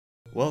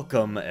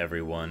Welcome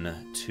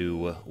everyone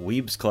to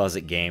Weebs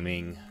Closet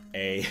Gaming,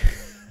 a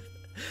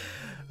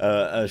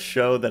a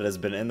show that has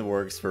been in the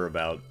works for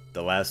about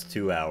the last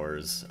 2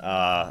 hours.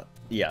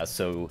 Yeah,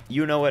 so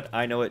you know it,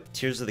 I know it.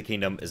 Tears of the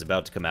Kingdom is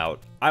about to come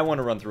out. I want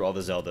to run through all the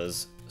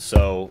Zeldas,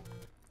 so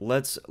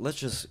let's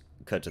just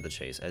cut to the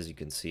chase. As you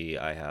can see,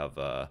 I have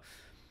a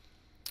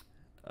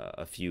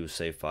few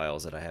save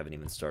files that I haven't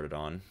even started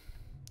on.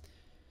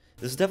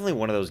 This is definitely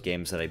one of those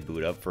games that I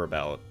boot up for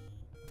about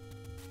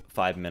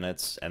 5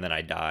 minutes, and then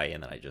I die,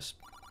 and then I just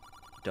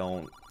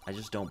don't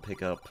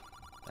pick up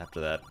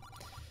after that.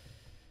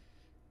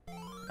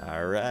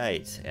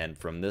 Alright, and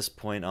from this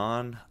point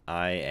on,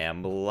 I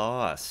am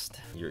lost.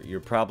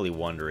 You're probably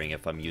wondering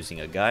if I'm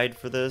using a guide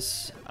for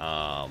this.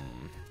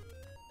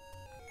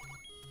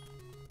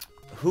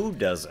 Who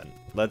doesn't?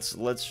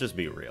 Let's just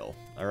be real,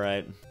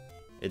 alright?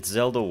 It's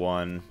Zelda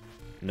 1.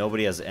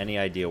 Nobody has any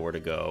idea where to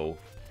go.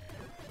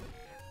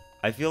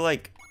 I feel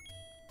like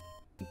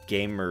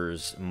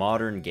gamers,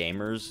 modern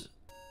gamers,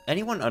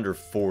 anyone under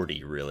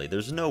 40 really,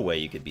 there's no way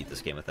you could beat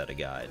this game without a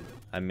guide.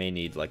 I may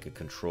need like a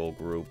control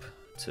group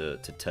to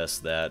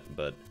test that,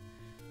 but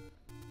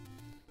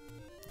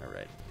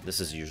alright, this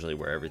is usually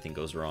where everything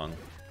goes wrong.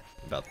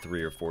 About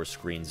 3 or 4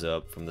 screens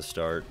up from the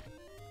start.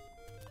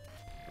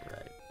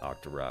 Alright,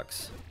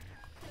 Octoroks.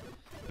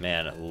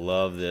 Man, I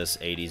love this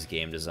 80s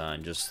game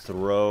design. Just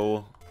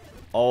throw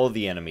all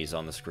the enemies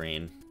on the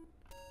screen.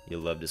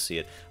 You'll love to see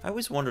it. I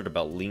always wondered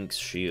about Link's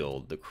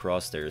shield, the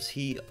cross there. Is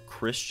he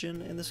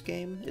Christian in this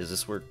game? Is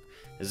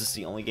this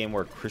the only game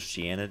where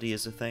Christianity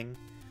is a thing?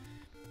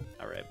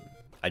 Alright.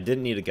 I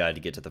didn't need a guide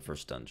to get to the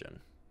first dungeon.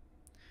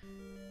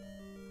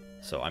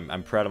 So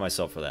I'm proud of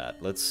myself for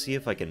that. Let's see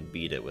if I can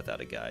beat it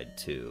without a guide,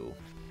 too.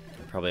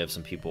 I probably have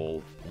some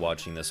people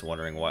watching this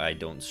wondering why I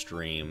don't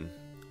stream,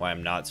 why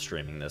I'm not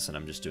streaming this and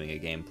I'm just doing a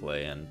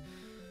gameplay, and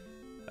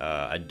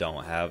I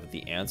don't have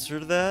the answer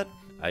to that.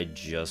 I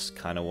just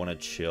kind of want to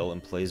chill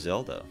and play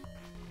Zelda.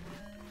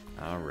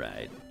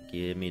 Alright,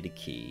 give me the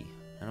key.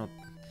 I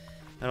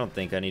don't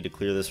think I need to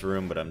clear this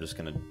room, but I'm just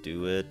gonna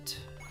do it.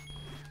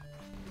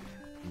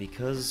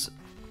 Because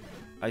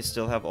I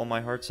still have all my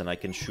hearts and I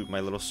can shoot my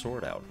little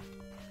sword out.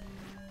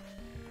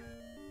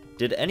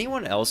 Did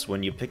anyone else,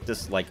 when you picked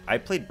this, like, I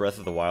played Breath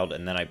of the Wild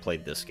and then I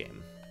played this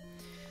game.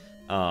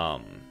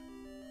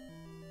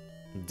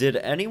 Did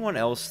anyone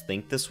else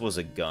think this was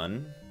a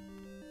gun?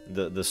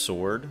 The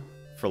sword?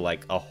 For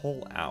like a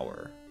whole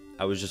hour.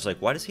 I was just like,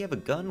 why does he have a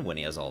gun when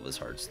he has all of his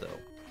hearts, though?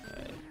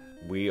 Right.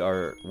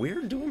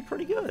 We're doing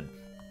pretty good.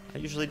 I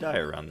usually die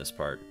around this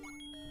part.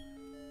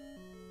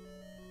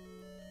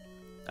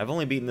 I've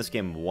only beaten this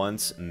game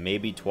once,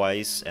 maybe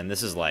twice, and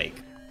this is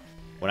like,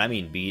 when I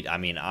mean beat, I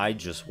mean I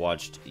just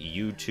watched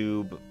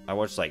YouTube. I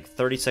watched like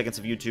 30 seconds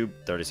of YouTube,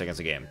 30 seconds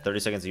of game, 30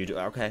 seconds of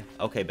YouTube.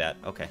 Okay, bat,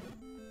 okay.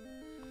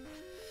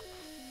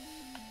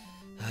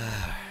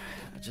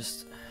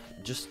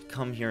 Just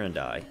come here and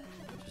die.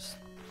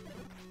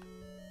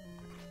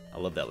 I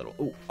love that little.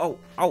 Ooh, oh,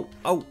 ow,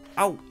 ow,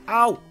 ow,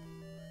 ow,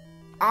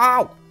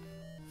 ow!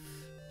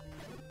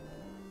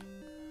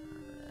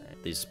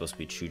 Alright, these are supposed to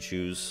be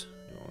choo-choos.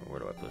 Where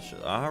do I push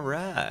it?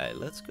 Alright,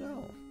 let's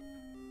go.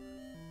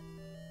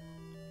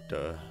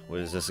 Duh.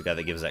 What is this? The guy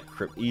that gives that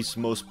crypt?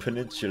 Eastmost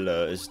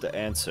Peninsula is the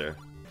answer.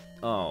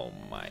 Oh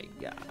my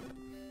god.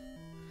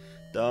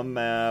 The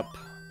map.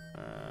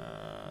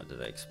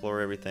 Did I explore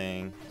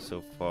everything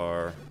so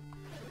far?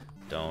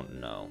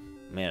 Don't know.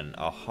 Man,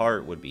 a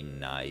heart would be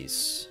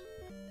nice.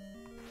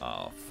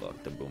 Oh,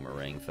 fuck the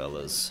boomerang,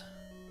 fellas.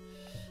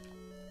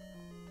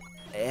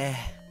 Come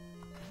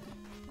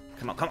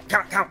on, come on,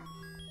 come on, come on!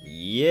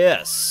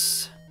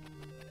 Yes!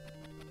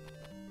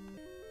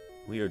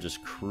 We are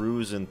just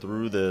cruising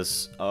through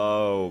this.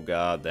 Oh,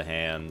 God, the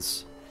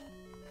hands.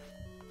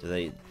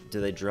 Do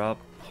they drop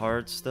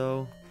hearts,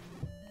 though?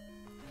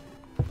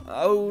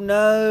 Oh,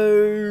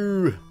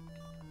 no!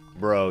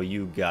 Bro,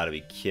 you gotta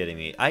be kidding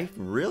me. I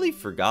really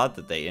forgot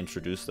that they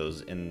introduced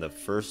those in the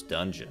first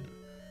dungeon.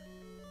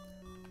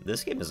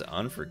 This game is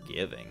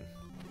unforgiving.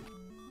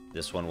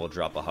 This one will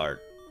drop a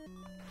heart.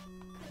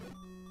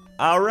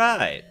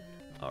 Alright!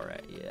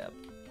 Alright,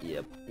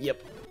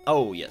 yep.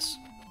 Oh, yes.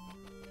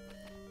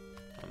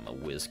 I'm a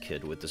whiz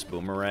kid with this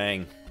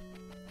boomerang.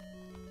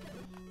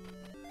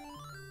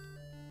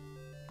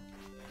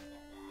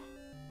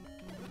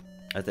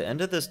 At the end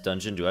of this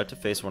dungeon, do I have to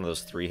face one of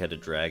those 3-headed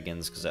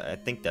dragons? Because I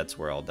think that's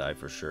where I'll die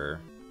for sure.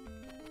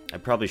 I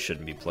probably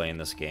shouldn't be playing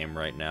this game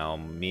right now.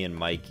 Me and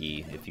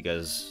Mikey, if you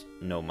guys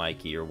know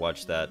Mikey or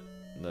watch that,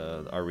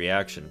 our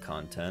reaction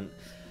content,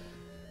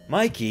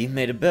 Mikey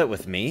made a bet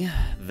with me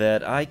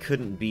that I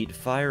couldn't beat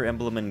Fire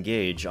Emblem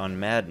Engage on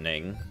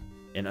Maddening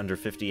in under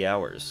 50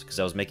 hours. Because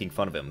I was making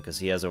fun of him, because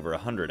he has over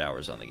 100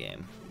 hours on the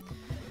game.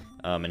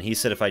 And he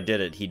said if I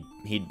did it,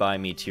 he'd buy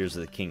me Tears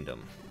of the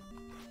Kingdom.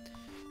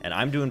 And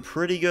I'm doing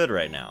pretty good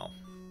right now,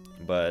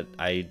 but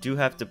I do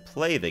have to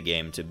play the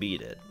game to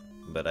beat it,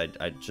 but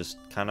I just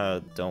kind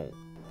of don't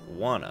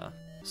wanna.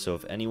 So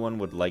if anyone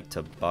would like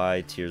to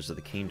buy Tears of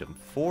the Kingdom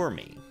for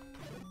me...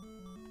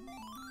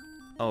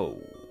 Oh,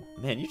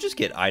 Man, you just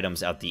get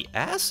items out the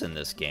ass in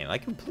this game. I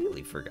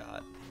completely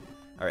forgot.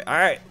 Alright,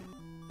 alright.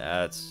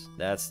 That's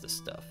the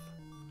stuff.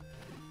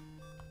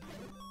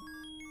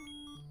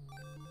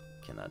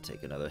 Cannot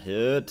take another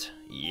hit.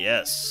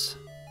 Yes.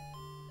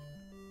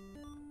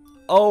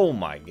 Oh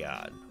my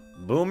god.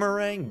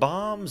 Boomerang,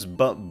 bombs,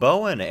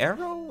 bow and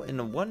arrow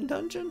in one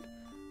dungeon?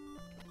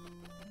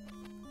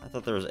 I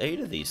thought there was 8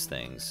 of these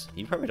things.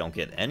 You probably don't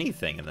get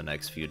anything in the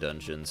next few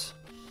dungeons.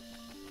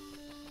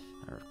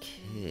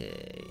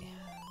 Okay.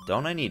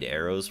 Don't I need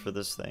arrows for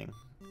this thing?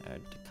 I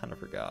kind of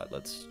forgot.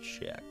 Let's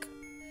check.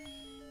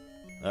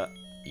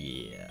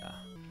 Yeah.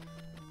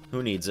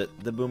 Who needs it?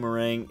 The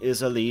boomerang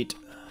is elite.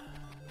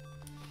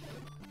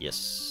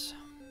 Yes.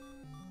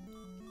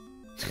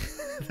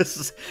 This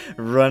is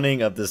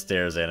running up the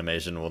stairs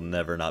animation will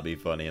never not be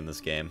funny in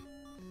this game.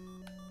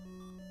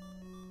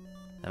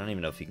 I don't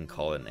even know if you can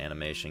call it an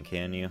animation,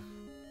 can you?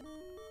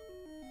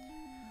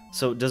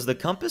 So, does the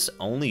compass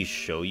only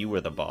show you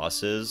where the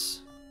boss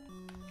is?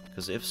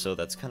 Because if so,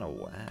 that's kind of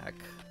whack.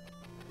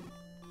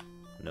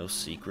 No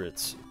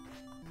secrets.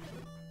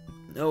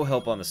 No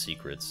help on the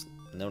secrets.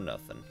 No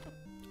nothing.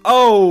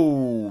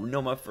 Oh!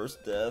 No, my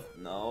first death.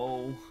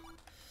 No.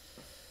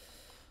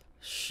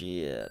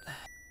 Shit.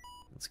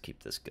 Let's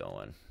keep this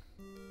going.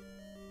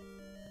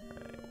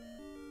 Alright.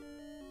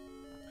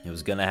 It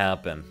was gonna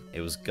happen.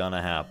 It was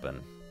gonna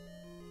happen.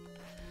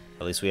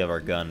 At least we have our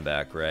gun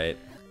back, right?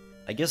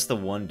 I guess the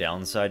one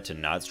downside to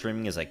not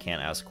streaming is I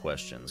can't ask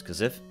questions.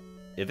 Because if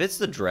it's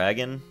the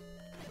dragon,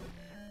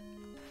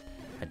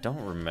 I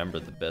don't remember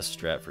the best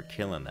strat for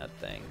killing that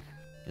thing.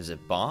 Is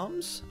it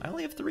bombs? I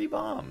only have 3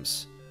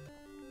 bombs.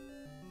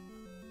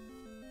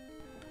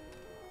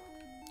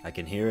 I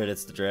can hear it.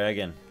 It's the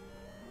dragon.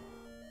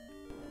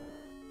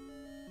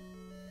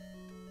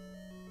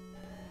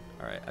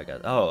 Alright, I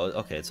got... Oh,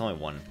 okay, it's only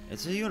 1.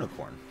 It's a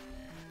unicorn.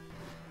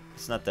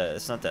 It's not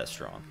that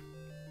strong.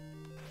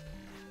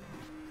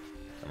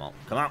 Come on,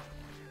 come on!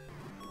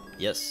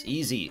 Yes,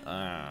 easy!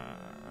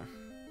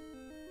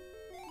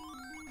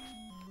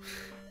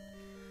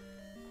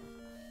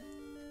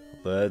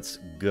 Let's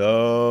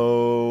go!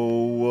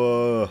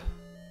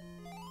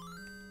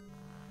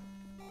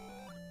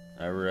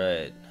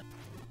 Alright.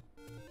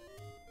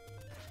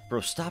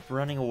 Bro, stop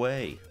running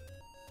away!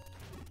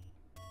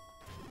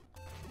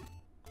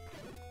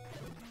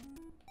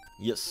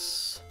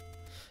 Yes.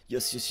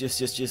 Yes, yes,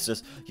 yes, yes, yes,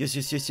 yes. Yes,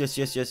 yes, yes, yes,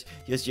 yes, yes.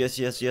 Yes, yes,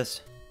 yes,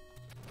 yes.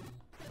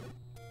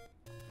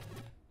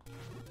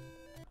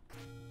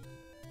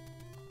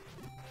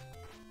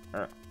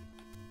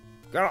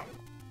 Go!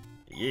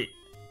 Yeah.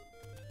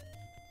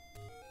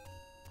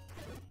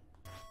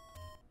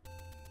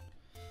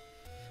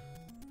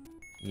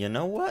 You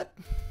know what?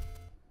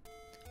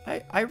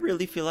 I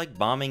really feel like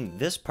bombing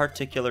this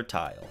particular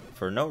tile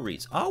for no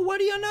reason. Oh, what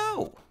do you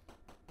know?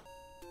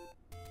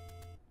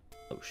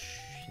 Oh,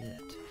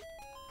 shit.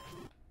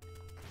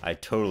 I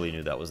totally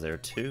knew that was there,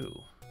 too.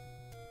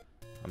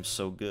 I'm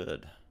so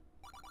good.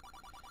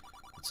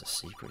 It's a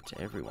secret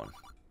to everyone.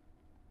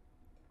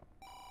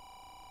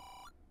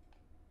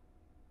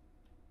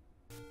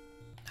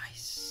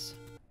 Nice.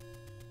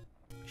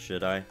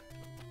 Should I?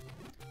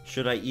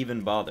 Should I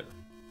even bother?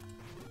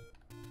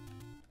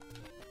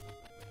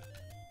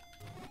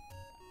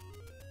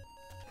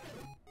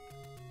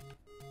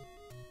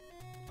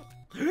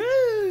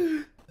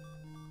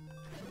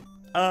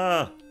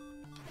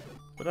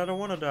 But I don't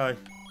want to die.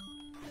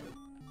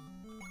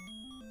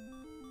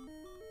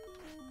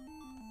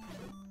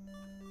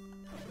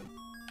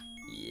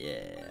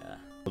 Yeah.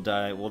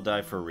 We'll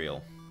die for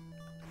real.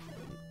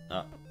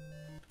 Ah,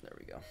 there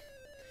we go.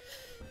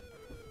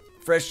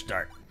 Fresh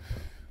start.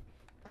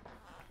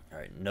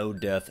 Alright, no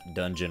death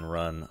dungeon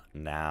run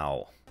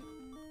now.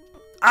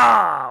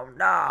 Oh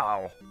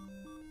no!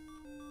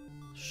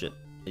 Shit.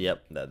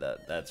 Yep,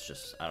 that's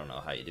just, I don't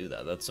know how you do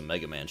that. That's some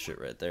Mega Man shit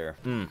right there.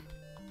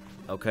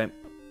 Okay.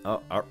 Oh,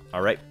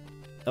 alright.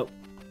 Oh.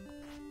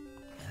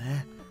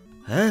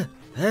 Huh?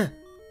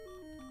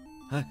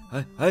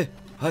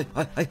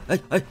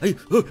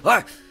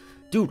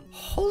 Dude,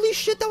 holy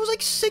shit, that was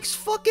like 6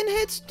 fucking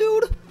hits,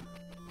 dude!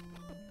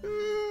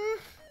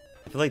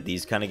 I feel like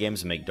these kind of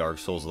games make Dark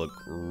Souls look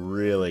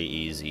really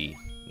easy,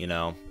 you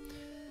know?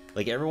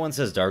 Like, everyone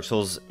says Dark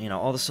Souls, you know,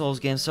 all the Souls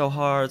games so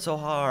hard, so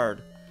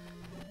hard.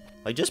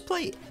 Like, just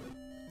play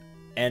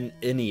an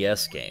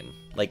NES game.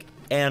 Like,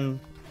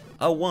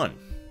 one.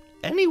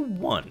 Any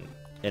one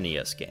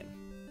NES game.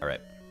 Alright.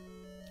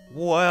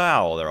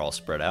 Wow, they're all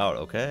spread out.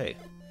 Okay.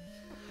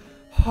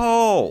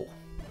 Oh!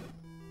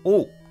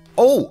 Oh!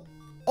 Oh!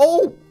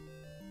 Oh!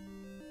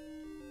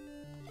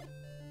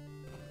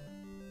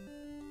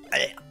 Come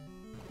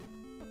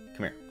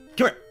here.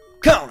 Come here!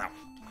 Come on now!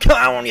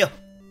 Come on, you!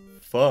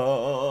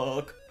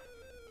 Fuck!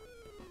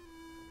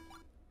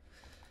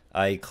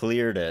 I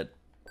cleared it,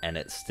 and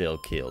it still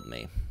killed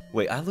me.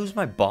 Wait, I lose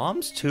my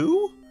bombs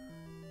too?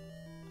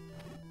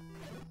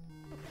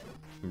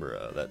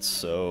 Bro, that's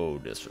so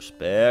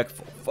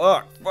disrespectful.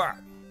 Fuck, fuck.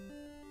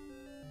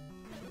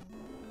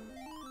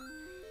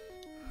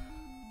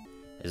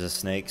 Is it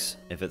snakes?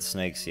 If it's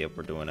snakes, yep,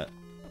 we're doing it.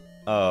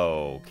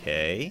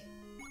 Okay.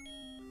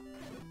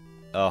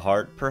 A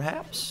heart,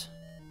 perhaps?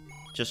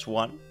 Just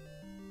one?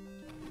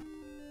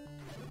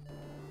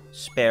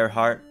 Spare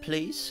heart,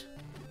 please?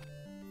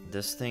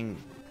 This thing...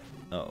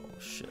 Oh,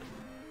 shit.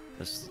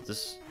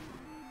 This...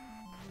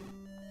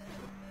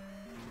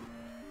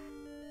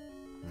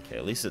 Okay,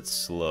 at least it's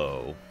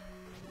slow.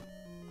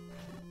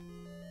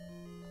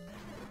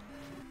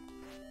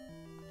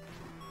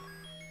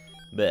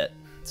 Bet.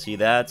 See,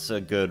 that's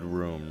a good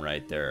room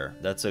right there.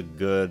 That's a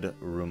good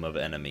room of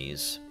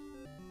enemies.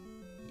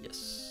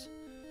 Yes.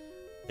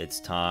 It's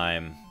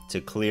time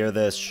to clear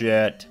this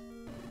shit.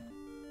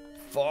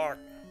 Fuck.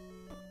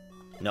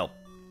 No.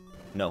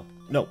 No.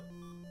 No.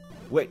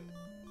 Wait.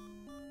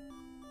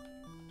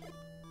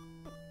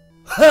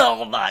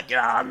 Oh my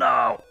god,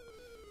 no!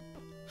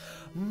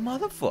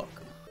 Motherfucker.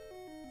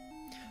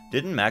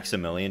 Didn't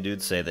Maximilian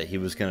dude say that he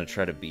was gonna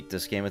try to beat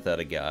this game without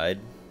a guide?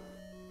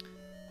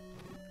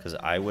 Because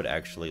I would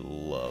actually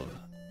love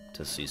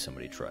to see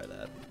somebody try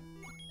that.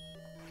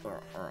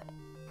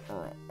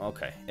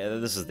 Okay, yeah,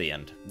 this is the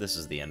end. This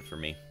is the end for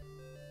me.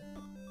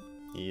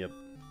 Yep.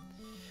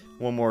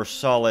 One more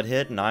solid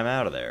hit and I'm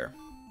out of there.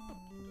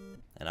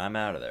 And I'm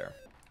out of there.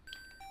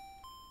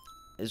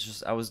 It's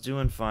just, I was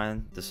doing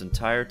fine this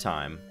entire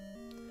time.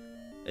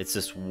 It's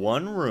this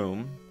one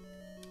room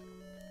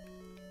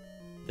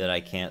that I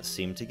can't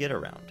seem to get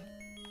around.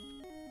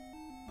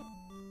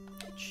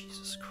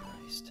 Jesus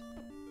Christ.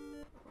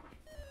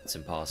 It's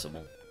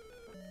impossible.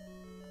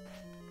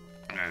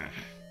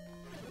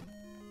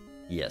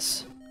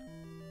 Yes.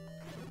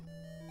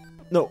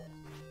 No.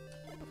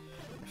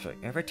 It's like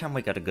every time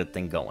we got a good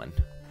thing going.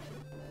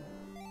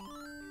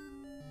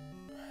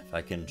 If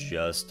I can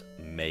just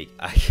make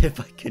if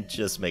I can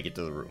just make it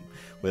to the room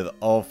with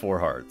all 4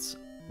 hearts,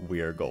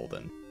 we are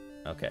golden.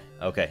 Okay,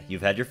 okay,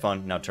 you've had your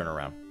fun, now turn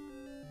around.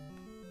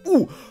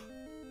 Ooh!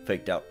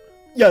 Faked out.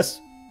 Yes!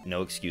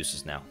 No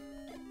excuses now.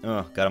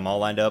 Got them all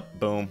lined up.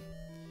 Boom.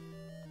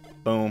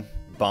 Boom.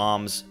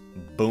 Bombs.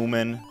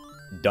 Booming.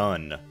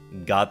 Done.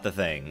 Got the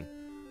thing.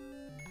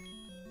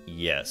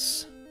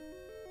 Yes.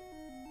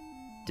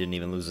 Didn't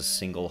even lose a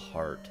single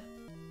heart.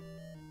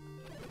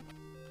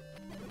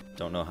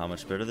 Don't know how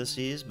much better this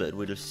is, but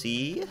we'll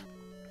see.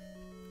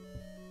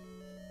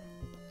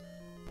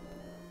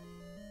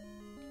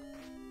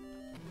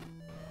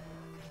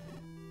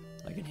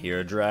 I can hear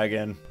a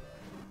dragon.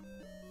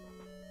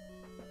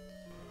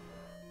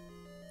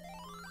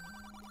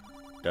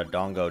 The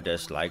dongo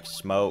dislikes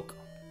smoke.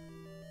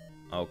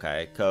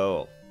 Okay,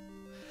 cool.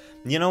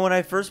 You know, when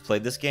I first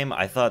played this game,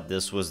 I thought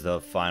this was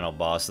the final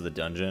boss of the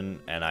dungeon,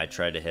 and I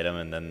tried to hit him,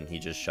 and then he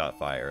just shot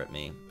fire at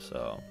me,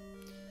 so...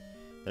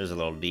 There's a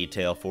little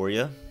detail for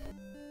you.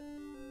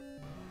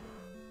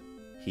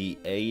 He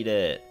ate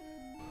it.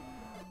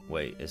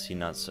 Wait, is he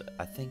not...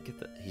 I think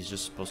that he's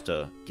just supposed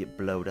to get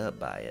blowed up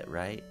by it,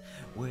 right?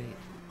 Wait.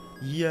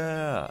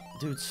 Yeah!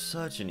 Dude,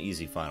 such an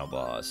easy final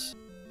boss.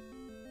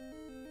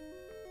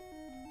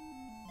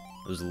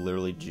 It was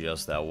literally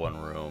just that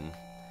one room.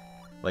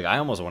 Like, I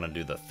almost want to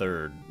do the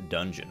 3rd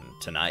dungeon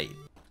tonight.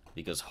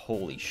 Because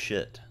holy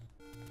shit.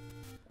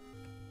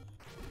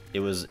 It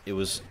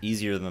was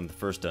easier than the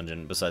first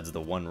dungeon besides the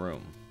one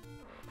room.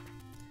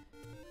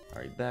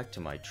 Alright, back to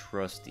my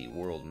trusty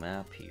world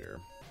map here.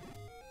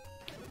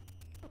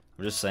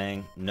 I'm just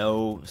saying,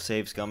 no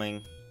saves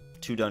coming.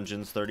 2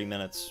 dungeons, 30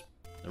 minutes.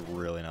 They're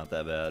really not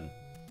that bad.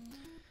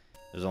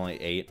 There's only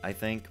 8, I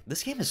think.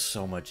 This game is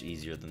so much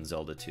easier than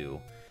Zelda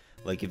 2.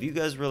 Like, if you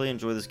guys really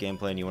enjoy this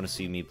gameplay and you want to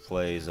see me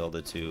play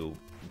Zelda 2,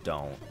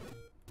 don't.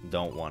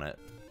 Don't want it.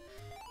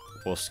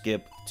 We'll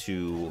skip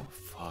to...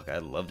 Fuck,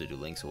 I'd love to do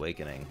Link's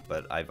Awakening,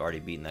 but I've already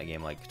beaten that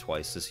game like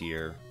twice this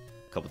year.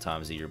 A couple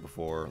times the year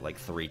before, like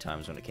 3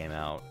 times when it came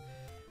out.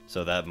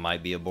 So that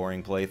might be a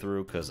boring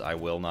playthrough, because I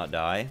will not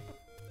die.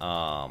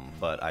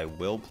 But I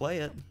will play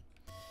it.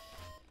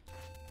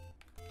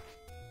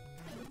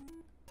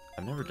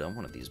 I've never done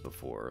one of these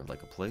before,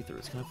 like a playthrough.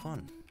 It's kind of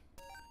fun.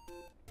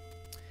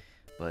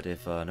 But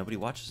if nobody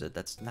watches it,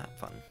 that's not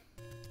fun.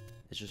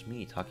 It's just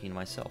me talking to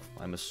myself.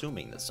 I'm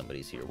assuming that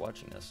somebody's here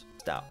watching this.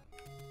 Stop.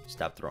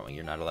 Stop throwing.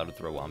 You're not allowed to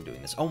throw while I'm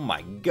doing this. Oh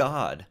my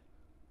god!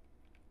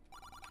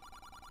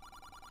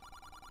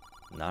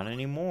 Not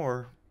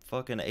anymore.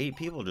 Fucking 8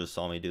 people just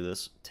saw me do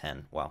this.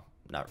 10. Wow.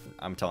 Not.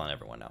 I'm telling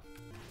everyone now.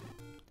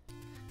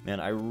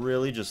 Man, I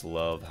really just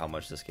love how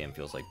much this game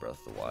feels like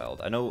Breath of the Wild.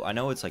 I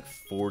know it's like a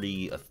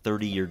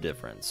 30-year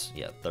difference.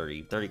 Yeah,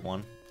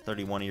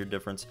 31-year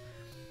difference.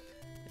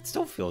 It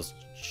still feels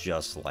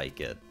just like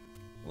it.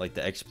 Like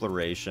the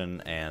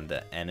exploration and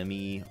the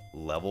enemy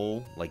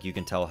level, like you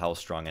can tell how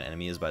strong an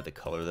enemy is by the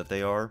color that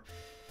they are.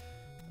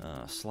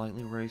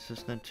 Slightly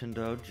racist,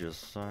 Nintendo,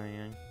 just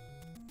saying.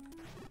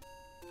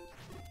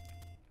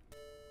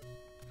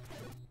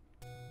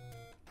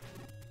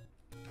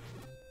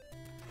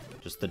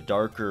 Just the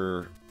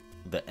darker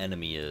the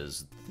enemy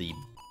is, the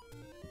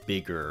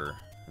bigger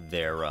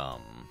their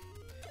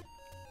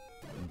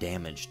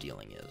damage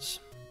dealing is.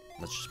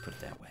 Let's just put it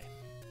that way.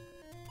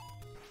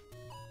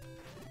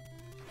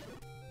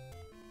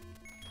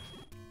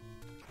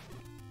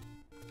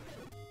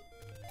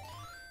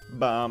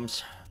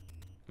 Bombs.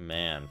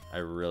 Man, I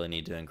really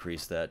need to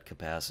increase that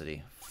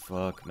capacity.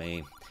 Fuck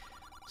me.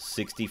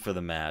 60 for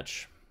the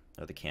match,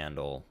 or the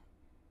candle,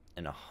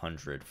 and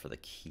 100 for the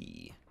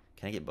key.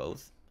 Can I get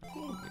both? I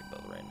can get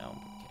both right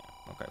now.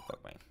 Okay,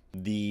 fuck me.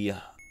 The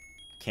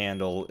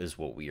candle is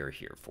what we are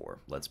here for.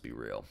 Let's be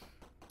real.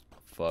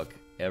 Fuck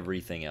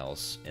everything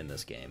else in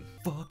this game.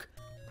 Fuck.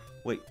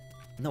 Wait.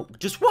 No,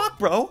 just walk,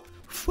 bro.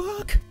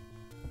 Fuck.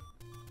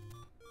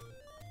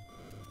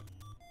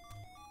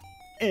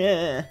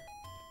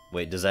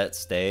 Wait, does that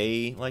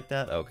stay like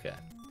that? Okay.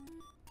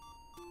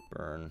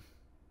 Burn.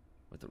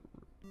 With the...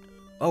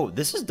 Oh,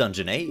 this is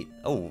Dungeon 8.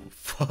 Oh,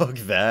 fuck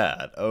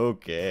that.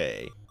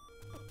 Okay.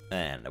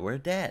 And we're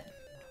dead.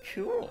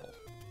 Cool.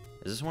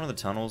 Is this one of the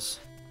tunnels?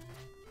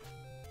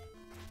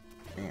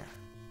 Yeah.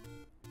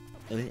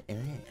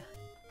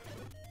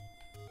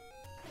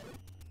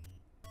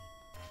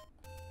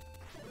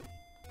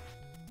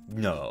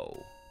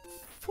 No.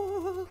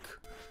 Fuck.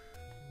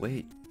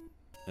 Wait.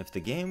 If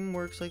the game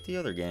works like the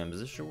other games,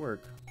 this should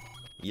work.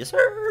 Yes,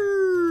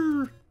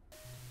 sir!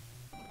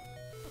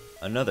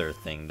 Another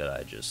thing that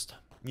I just,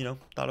 you know,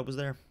 thought it was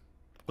there.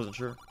 Wasn't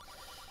sure.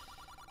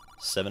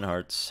 7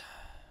 hearts.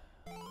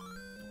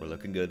 We're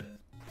looking good.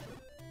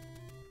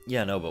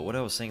 Yeah, no, but what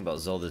I was saying about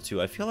Zelda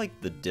 2, I feel like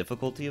the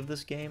difficulty of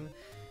this game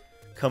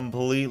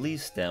completely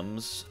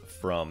stems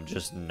from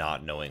just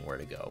not knowing where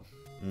to go.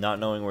 Not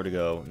knowing where to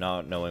go,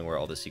 not knowing where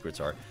all the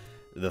secrets are.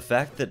 The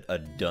fact that a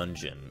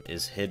dungeon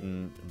is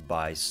hidden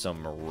by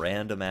some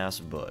random-ass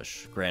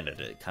bush,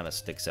 granted, it kind of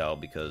sticks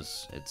out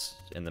because it's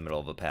in the middle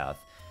of a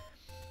path,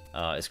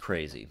 is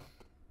crazy.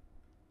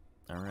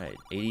 Alright,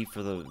 80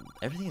 for the...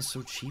 Everything is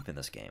so cheap in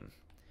this game.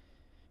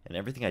 And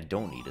everything I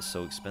don't need is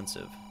so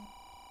expensive.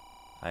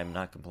 I am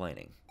not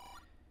complaining.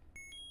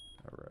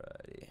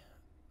 Alrighty.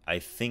 I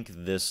think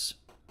this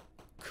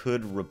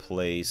could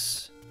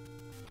replace...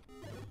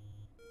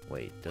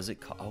 Wait, does it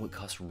cost... Oh, it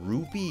costs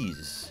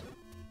rupees!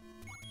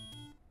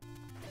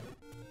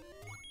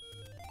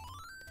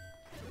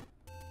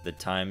 The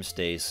time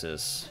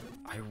stasis.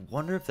 I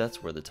wonder if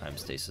that's where the time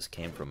stasis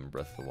came from in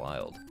Breath of the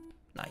Wild.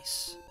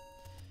 Nice.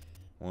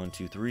 1,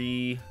 2,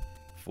 3,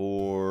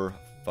 4,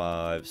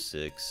 5,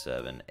 6,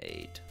 7,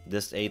 8.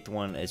 This 8th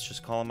one, it's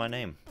just calling my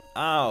name.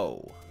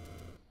 Ow!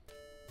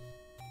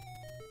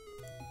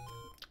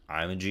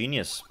 I'm a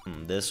genius.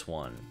 This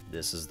one.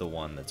 This is the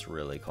one that's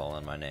really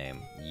calling my name.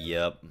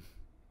 Yep.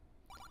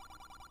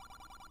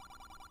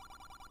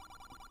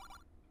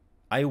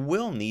 I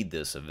will need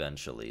this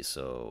eventually,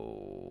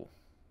 so...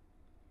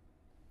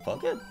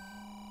 Fuck it.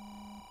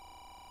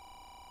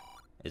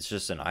 It's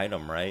just an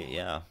item, right?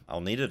 Yeah.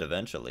 I'll need it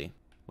eventually.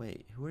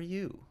 Wait, who are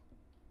you?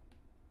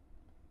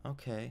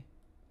 Okay.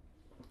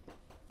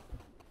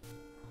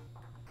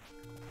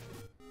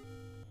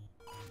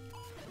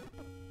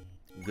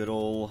 Good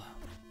ol'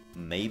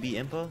 maybe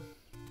Impa?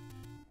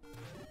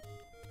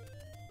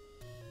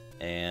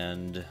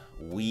 And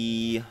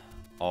we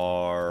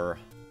are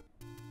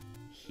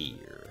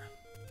here.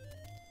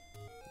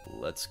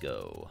 Let's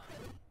go.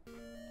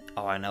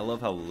 Oh, and I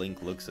love how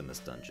Link looks in this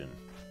dungeon.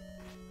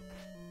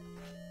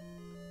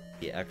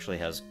 He actually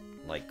has,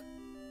 like,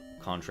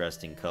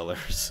 contrasting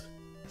colors.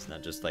 It's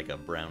not just like a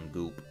brown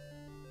goop.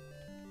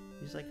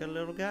 He's like a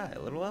little guy, a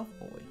little elf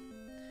boy.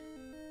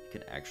 You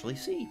can actually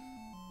see.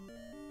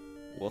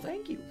 Well,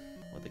 thank you.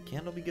 Would the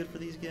candle be good for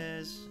these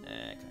guys?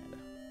 Kinda.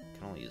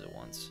 Can only use it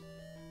once.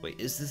 Wait,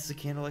 is this the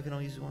candle I can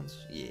only use once?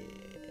 Yeah.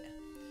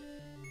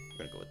 We're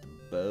gonna go with the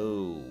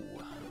bow.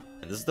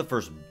 And this is the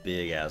first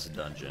big-ass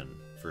dungeon.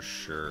 For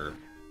sure.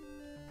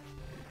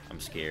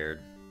 I'm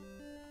scared.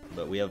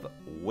 But we have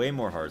way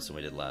more hearts than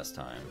we did last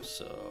time,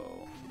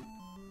 so...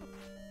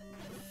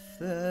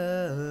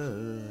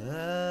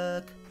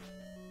 Fuck.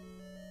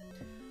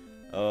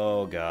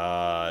 Oh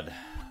god.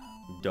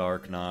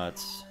 Dark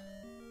knots.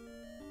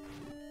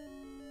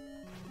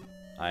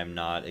 I'm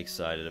not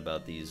excited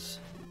about these.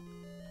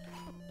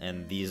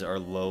 And these are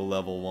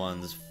low-level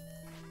ones.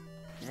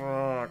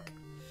 Fuck.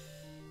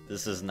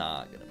 This is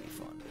not gonna be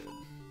fun, dude.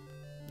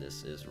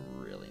 This is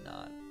really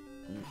not.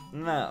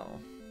 No.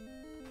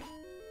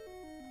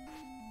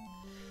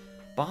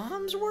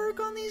 Bombs work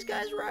on these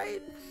guys,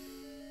 right?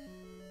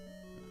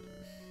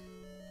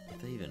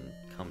 If they even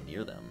come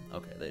near them.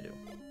 Okay, they do.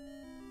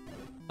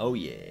 Oh,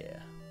 yeah.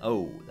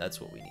 Oh, that's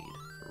what we need.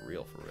 For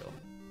real, for real.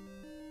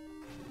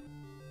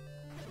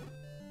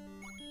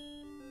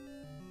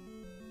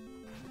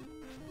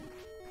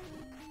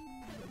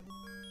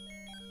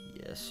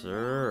 Yes,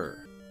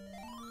 sir.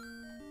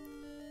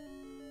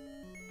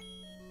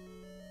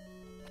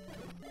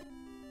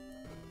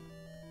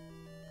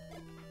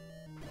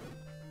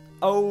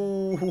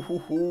 Oh,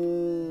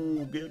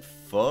 get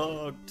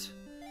fucked.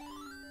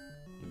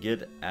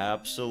 Get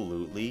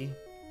absolutely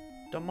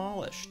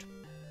demolished.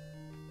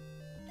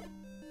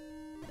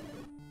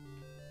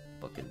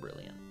 Fucking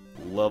brilliant.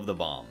 Love the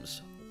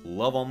bombs.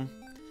 Love them.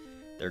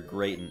 They're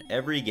great in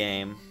every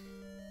game.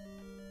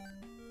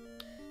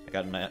 I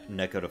got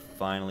Nekko to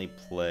finally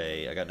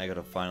play.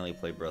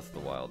 Breath of the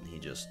Wild, and he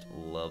just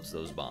loves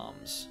those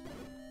bombs.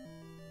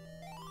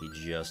 He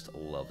just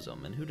loves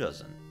them, and who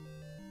doesn't?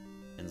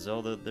 In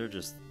Zelda, they're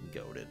just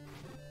goated.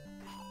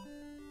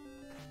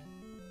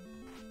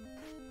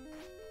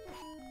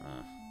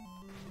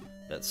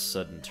 That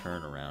sudden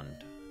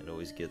turnaround, it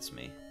always gets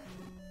me.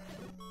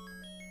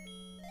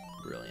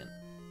 Brilliant.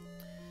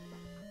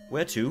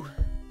 Where to?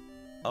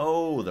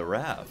 Oh, the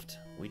raft.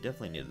 We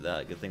definitely needed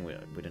that. Good thing we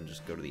didn't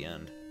just go to the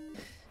end.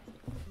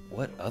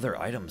 What other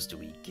items do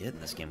we get in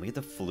this game? We get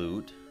the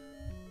flute.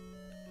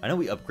 I know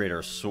we upgrade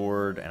our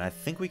sword, and I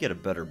think we get a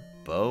better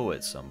bow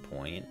at some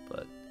point,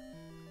 but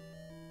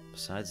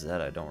besides that,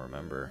 I don't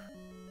remember.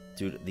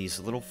 Dude, these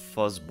little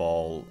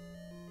fuzzball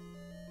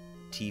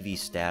TV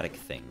static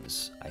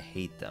things, I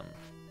hate them.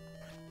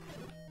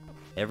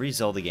 Every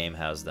Zelda game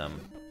has them.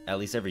 At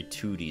least every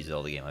 2D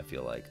Zelda game, I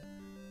feel like.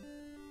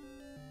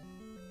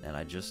 And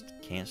I just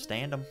can't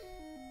stand them.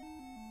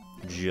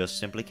 Just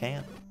simply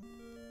can't.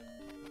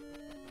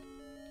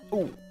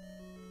 Ooh.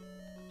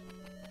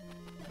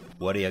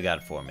 What do you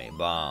got for me?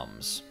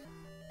 Bombs.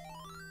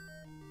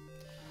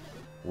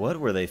 What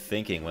were they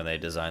thinking when they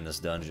designed this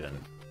dungeon?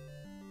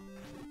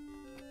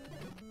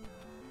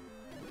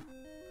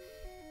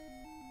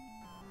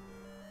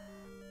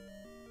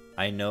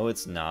 I know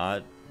it's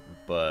not,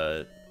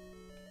 but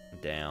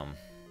damn.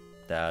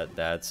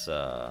 That's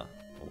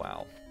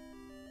wow.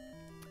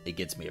 It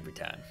gets me every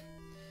time.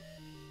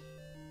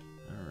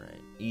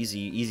 Alright.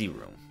 Easy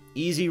room.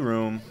 Easy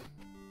room.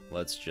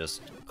 Let's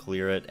just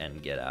clear it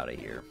and get out of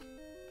here.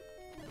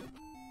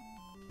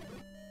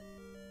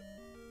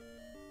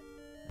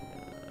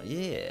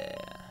 Yeah.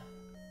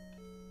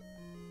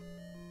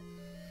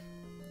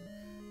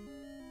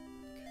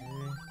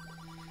 Okay.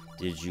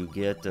 Did you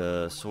get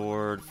the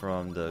sword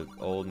from the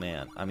old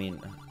man? I mean,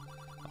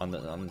 on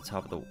the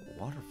top of the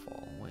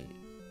waterfall. Wait.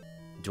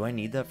 Do I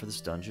need that for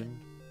this dungeon?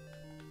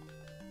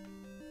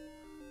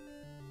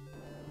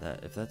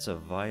 That if that's a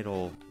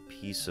vital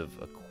piece of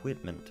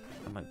equipment,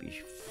 I might be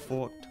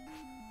fucked.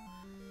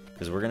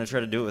 Because we're gonna try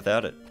to do it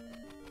without it.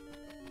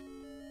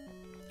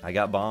 I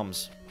got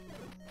bombs.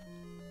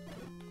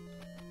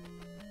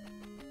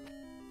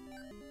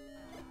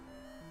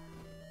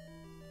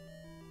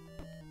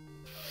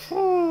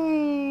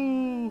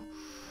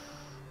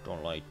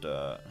 Don't like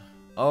that.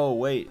 Oh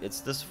wait,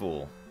 it's this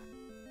fool.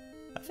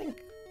 I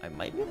think I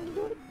might be able to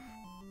do it.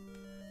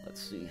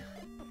 Let's see.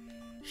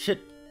 Shit.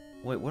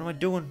 Wait, what am I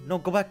doing? No,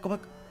 go back, go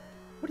back.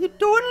 What are you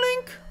doing,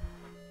 Link?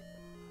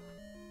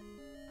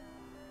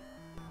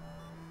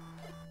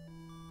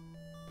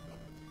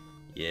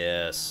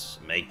 Yes,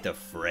 make the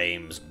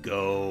frames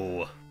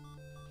go.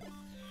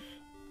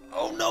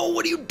 Oh no,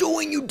 what are you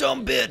doing, you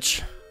dumb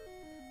bitch?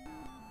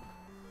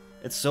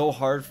 It's so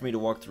hard for me to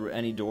walk through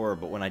any door,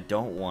 but when I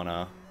don't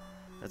wanna,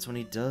 that's when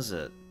he does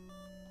it.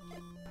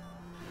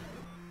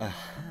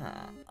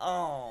 Aha.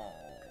 Oh.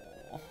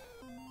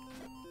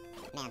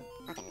 Man,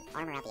 fucking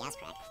armor out the ass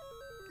crack.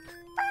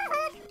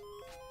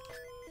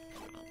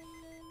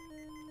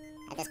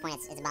 At this point,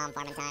 it's bomb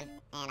farming time,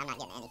 and I'm not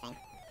getting anything.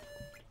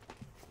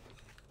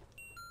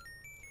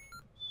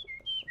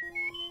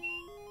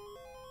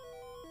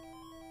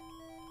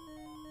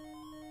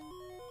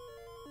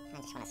 I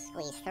just want to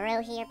squeeze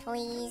through here,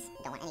 please.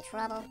 Don't want any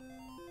trouble.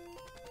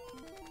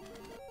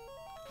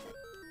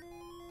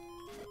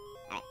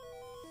 Alright.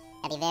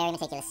 Gotta be very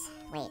meticulous.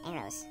 Wait,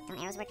 arrows. Don't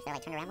arrows work if they're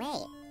like turned around?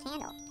 Wait,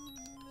 candle.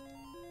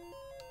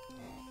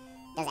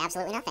 Does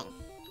absolutely nothing.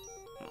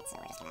 Alright, so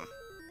we're just gonna...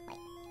 Wait.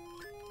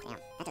 Damn,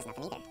 that does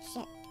nothing either.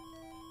 Shit.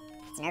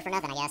 It's a nerf for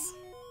nothing, I guess.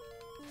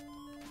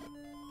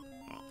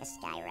 Alright, this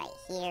guy right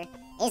here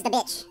is the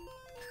bitch.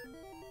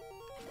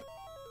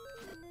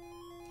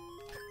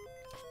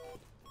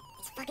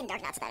 This fucking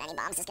Dark Knots without any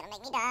bombs is gonna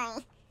make me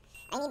die.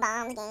 I need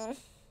bombs, game.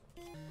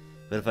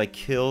 But if I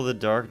kill the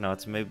Dark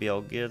Knots, maybe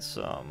I'll get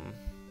some.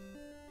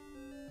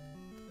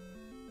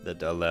 The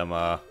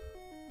dilemma.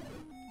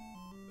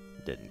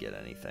 Didn't get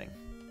anything.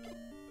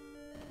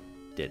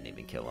 Didn't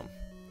even kill him.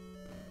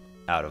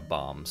 Out of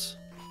bombs.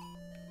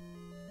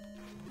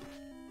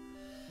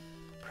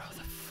 Bro,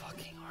 the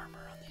fucking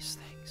armor on these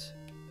things.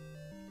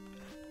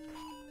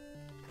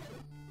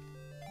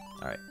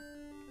 Alright.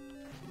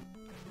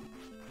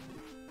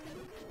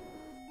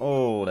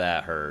 Oh,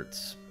 that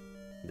hurts.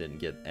 Didn't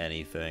get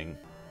anything.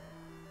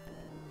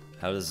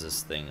 How does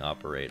this thing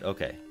operate?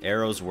 Okay,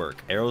 arrows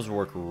work. Arrows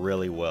work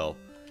really well.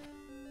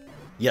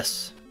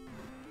 Yes!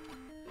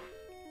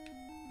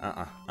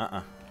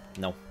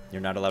 No,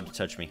 you're not allowed to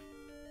touch me.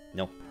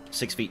 No.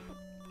 6 feet.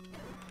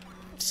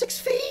 6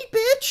 feet,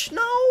 bitch!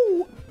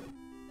 No!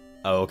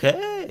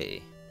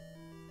 Okay.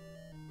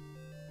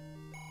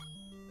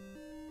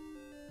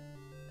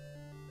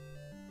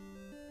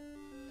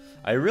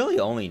 I really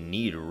only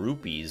need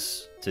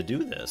rupees to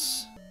do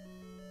this.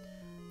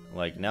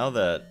 Like, now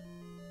that...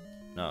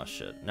 Oh,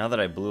 shit. Now that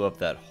I blew up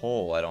that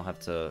hole, I don't have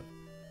to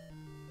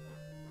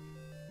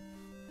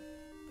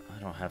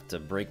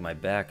break my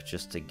back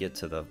just to get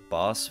to the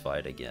boss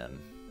fight again.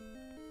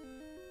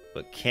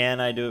 But can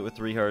I do it with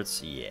 3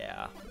 hearts?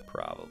 Yeah,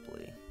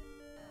 probably.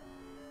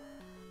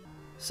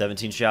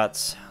 17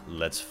 shots.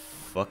 Let's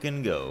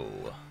fucking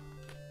go.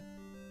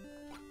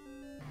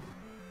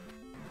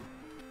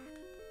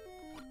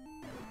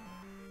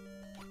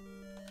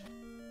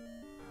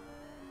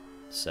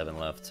 7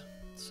 left.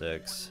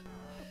 6.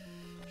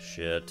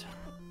 Shit.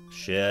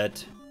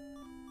 Shit.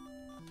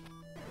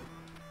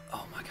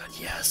 Oh my god,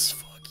 yes!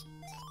 Fuck.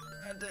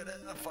 I did it.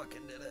 I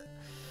fucking did it.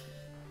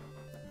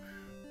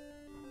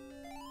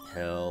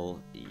 Hell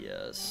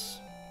yes.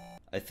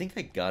 I think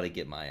I gotta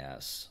get my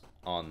ass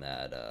on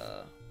that,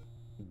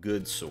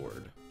 good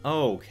sword.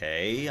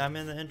 Okay, I'm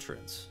in the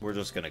entrance. We're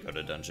just gonna go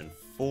to dungeon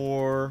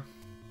 4.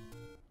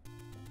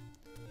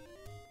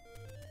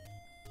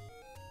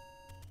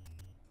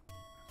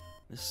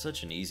 This is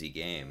such an easy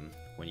game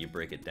when you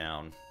break it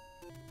down.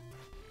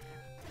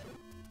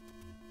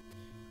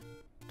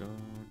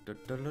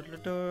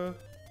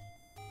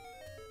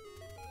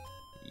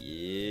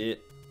 Yeah.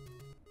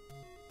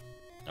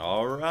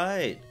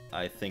 Alright.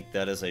 I think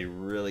that is a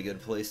really good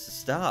place to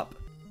stop.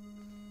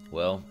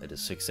 Well, it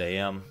is 6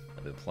 a.m.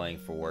 I've been playing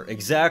for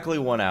exactly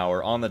 1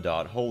 hour on the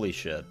dot. Holy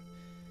shit.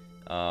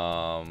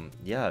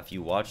 Yeah, if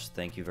you watched,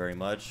 thank you very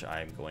much.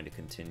 I'm going to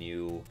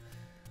continue.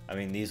 I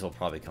mean, these will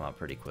probably come out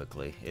pretty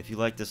quickly. If you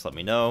like this, let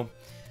me know.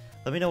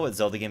 Let me know what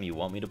Zelda game you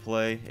want me to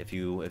play. If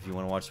you want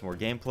to watch some more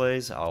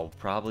gameplays, I'll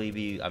probably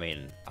be. I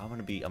mean, I'm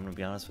gonna be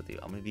honest with you.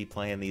 I'm gonna be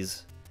playing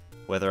these,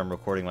 whether I'm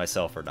recording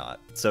myself or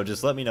not. So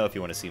just let me know if you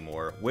want to see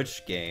more.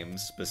 Which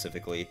games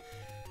specifically?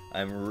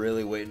 I'm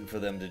really waiting for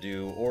them to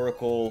do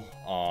Oracle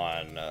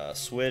on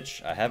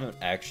Switch. I haven't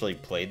actually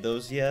played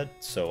those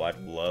yet, so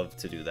I'd love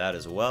to do that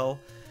as well.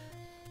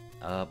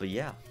 But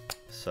yeah.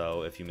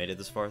 So if you made it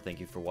this far, thank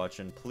you for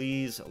watching.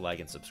 Please like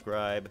and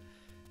subscribe,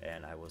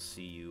 and I will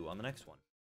see you on the next one.